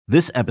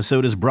This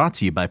episode is brought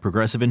to you by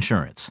Progressive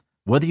Insurance.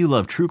 Whether you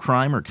love true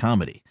crime or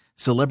comedy,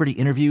 celebrity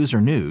interviews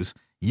or news,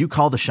 you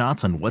call the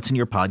shots on what's in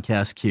your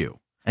podcast queue.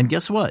 And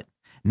guess what?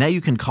 Now you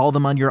can call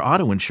them on your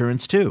auto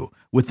insurance too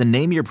with the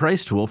Name Your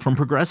Price tool from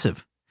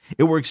Progressive.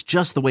 It works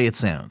just the way it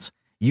sounds.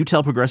 You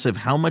tell Progressive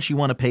how much you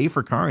want to pay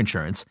for car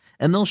insurance,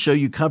 and they'll show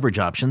you coverage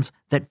options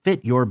that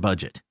fit your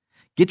budget.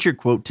 Get your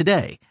quote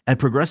today at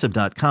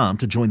Progressive.com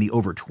to join the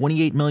over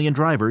 28 million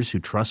drivers who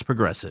trust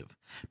Progressive.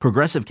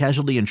 Progressive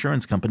Casualty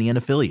Insurance Company and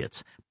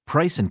Affiliates.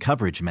 Price and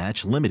coverage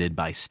match limited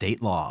by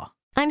state law.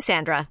 I'm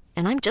Sandra,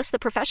 and I'm just the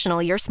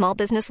professional your small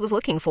business was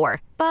looking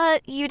for.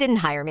 But you didn't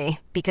hire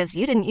me because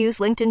you didn't use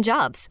LinkedIn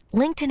Jobs.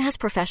 LinkedIn has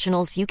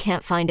professionals you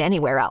can't find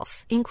anywhere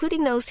else,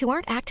 including those who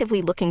aren't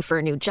actively looking for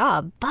a new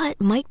job, but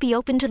might be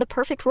open to the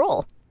perfect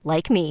role,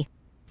 like me.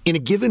 In a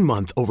given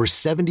month, over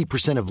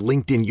 70% of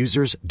LinkedIn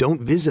users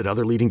don't visit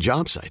other leading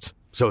job sites.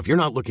 So if you're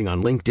not looking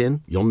on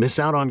LinkedIn, you'll miss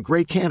out on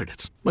great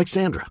candidates like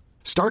Sandra.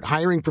 Start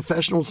hiring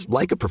professionals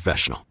like a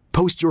professional.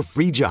 Post your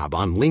free job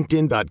on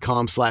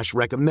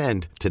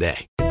linkedin.com/recommend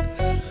today.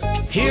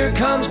 Here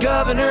comes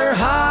Governor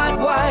Hot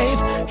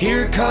Wife.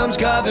 Here comes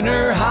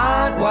Governor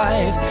Hot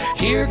Wife.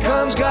 Here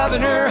comes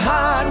Governor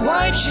Hot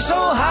Wife. She's so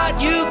hot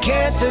you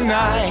can't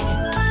deny.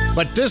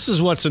 But this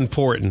is what's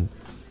important.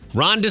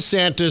 Ron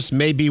DeSantis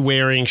may be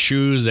wearing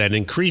shoes that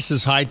increase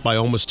his height by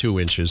almost 2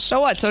 inches. So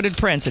what? So did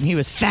Prince, and he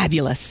was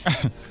fabulous.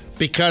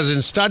 Because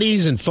in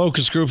studies and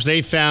focus groups,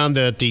 they found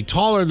that the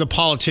taller the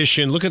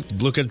politician, look at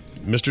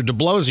Mr. de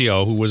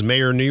Blasio, who was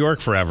mayor of New York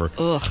forever.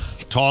 Ugh.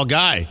 Tall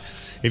guy.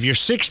 If you're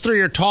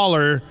 6'3" or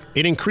taller,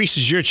 it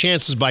increases your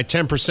chances by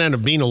 10%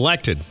 of being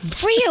elected.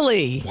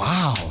 Really?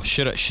 Wow.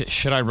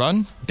 Should I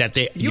run?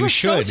 You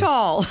should. So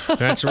tall.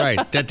 That's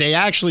right. That they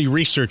actually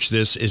researched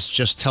this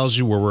just tells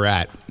you where we're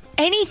at.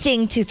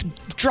 Anything to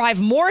drive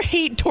more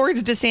hate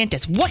towards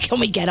DeSantis. What can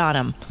we get on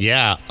him?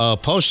 Yeah.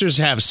 Posters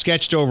have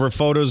sketched over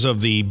photos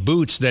of the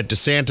boots that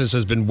DeSantis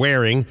has been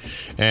wearing.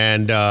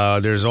 And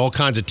there's all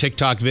kinds of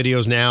TikTok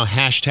videos now.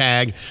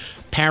 Hashtag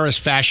Paris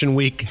Fashion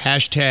Week.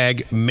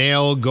 Hashtag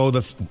male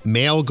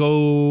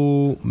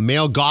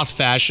goth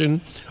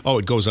fashion. Oh,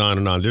 it goes on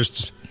and on.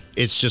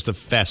 It's just a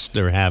fest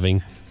they're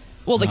having.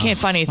 Well, they can't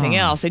find anything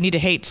else. They need to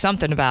hate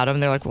something about him.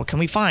 They're like, what can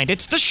we find?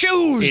 It's the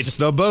shoes. It's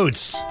the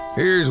boots.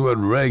 Here's what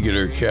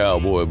regular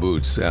cowboy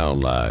boots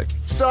sound like.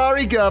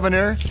 Sorry,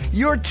 Governor.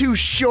 You're too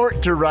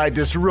short to ride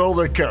this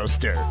roller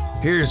coaster.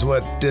 Here's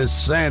what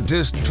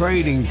DeSantis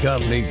Trading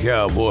Company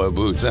cowboy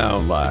boots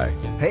sound like.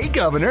 Hey,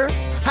 Governor.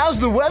 How's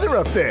the weather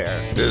up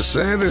there?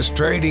 DeSantis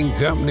Trading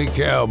Company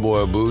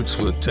cowboy boots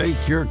will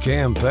take your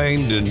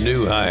campaign to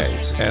new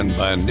heights. And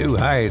by new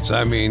heights,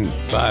 I mean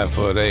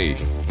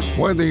 5'8".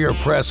 Whether you're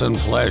pressing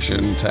flesh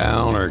in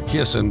town or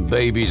kissing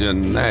babies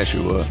in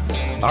Nashua,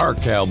 our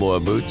cowboy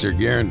boots are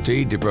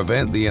guaranteed to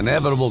prevent the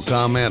inevitable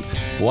comment,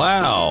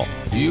 "Wow,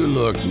 you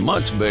look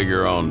much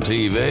bigger on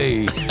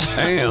TV."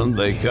 And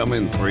they come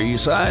in 3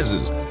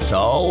 sizes: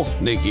 tall,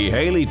 Nikki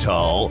Haley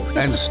tall,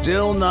 and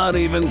still not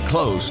even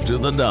close to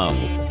the dung.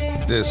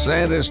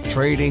 DeSantis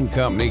Trading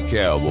Company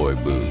cowboy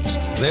boots.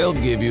 They'll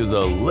give you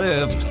the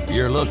lift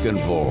you're looking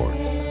for.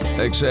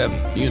 Except,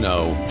 in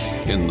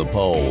the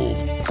polls.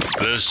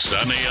 The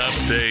Sunny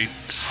Update.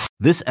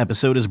 This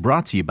episode is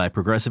brought to you by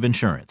Progressive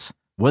Insurance.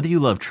 Whether you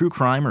love true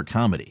crime or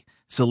comedy,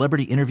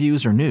 celebrity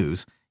interviews or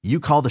news, you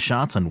call the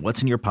shots on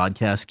what's in your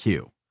podcast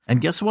queue.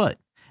 And guess what?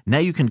 Now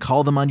you can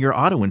call them on your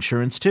auto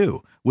insurance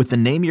too with the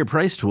Name Your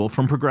Price tool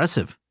from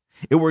Progressive.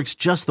 It works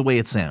just the way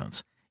it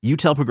sounds. You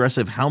tell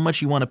Progressive how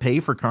much you want to pay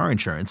for car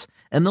insurance,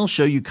 and they'll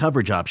show you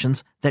coverage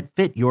options that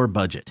fit your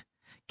budget.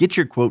 Get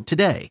your quote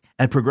today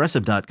at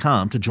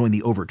Progressive.com to join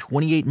the over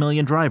 28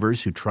 million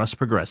drivers who trust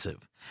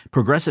Progressive.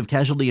 Progressive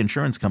Casualty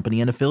Insurance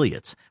Company and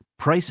Affiliates.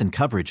 Price and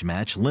coverage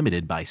match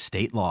limited by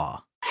state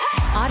law.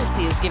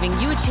 Odyssey is giving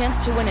you a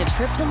chance to win a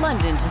trip to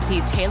London to see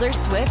Taylor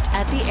Swift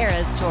at the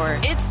Eras Tour.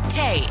 It's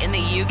Tay in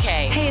the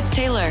UK. Hey, it's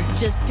Taylor.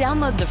 Just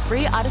download the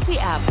free Odyssey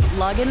app,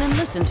 log in and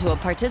listen to a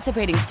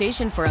participating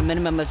station for a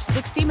minimum of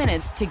 60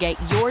 minutes to get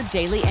your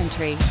daily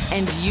entry.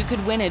 And you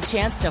could win a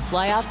chance to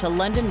fly off to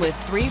London with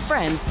 3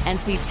 friends and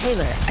see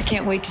Taylor. I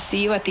can't wait to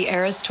see you at the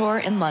Eras Tour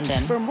in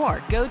London. For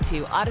more, go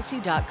to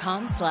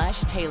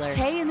odyssey.com/Taylor.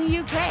 Tay in the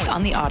UK. It's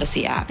on the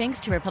Odyssey app. Thanks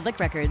to Republic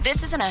Records.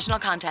 This is a national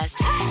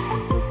contest.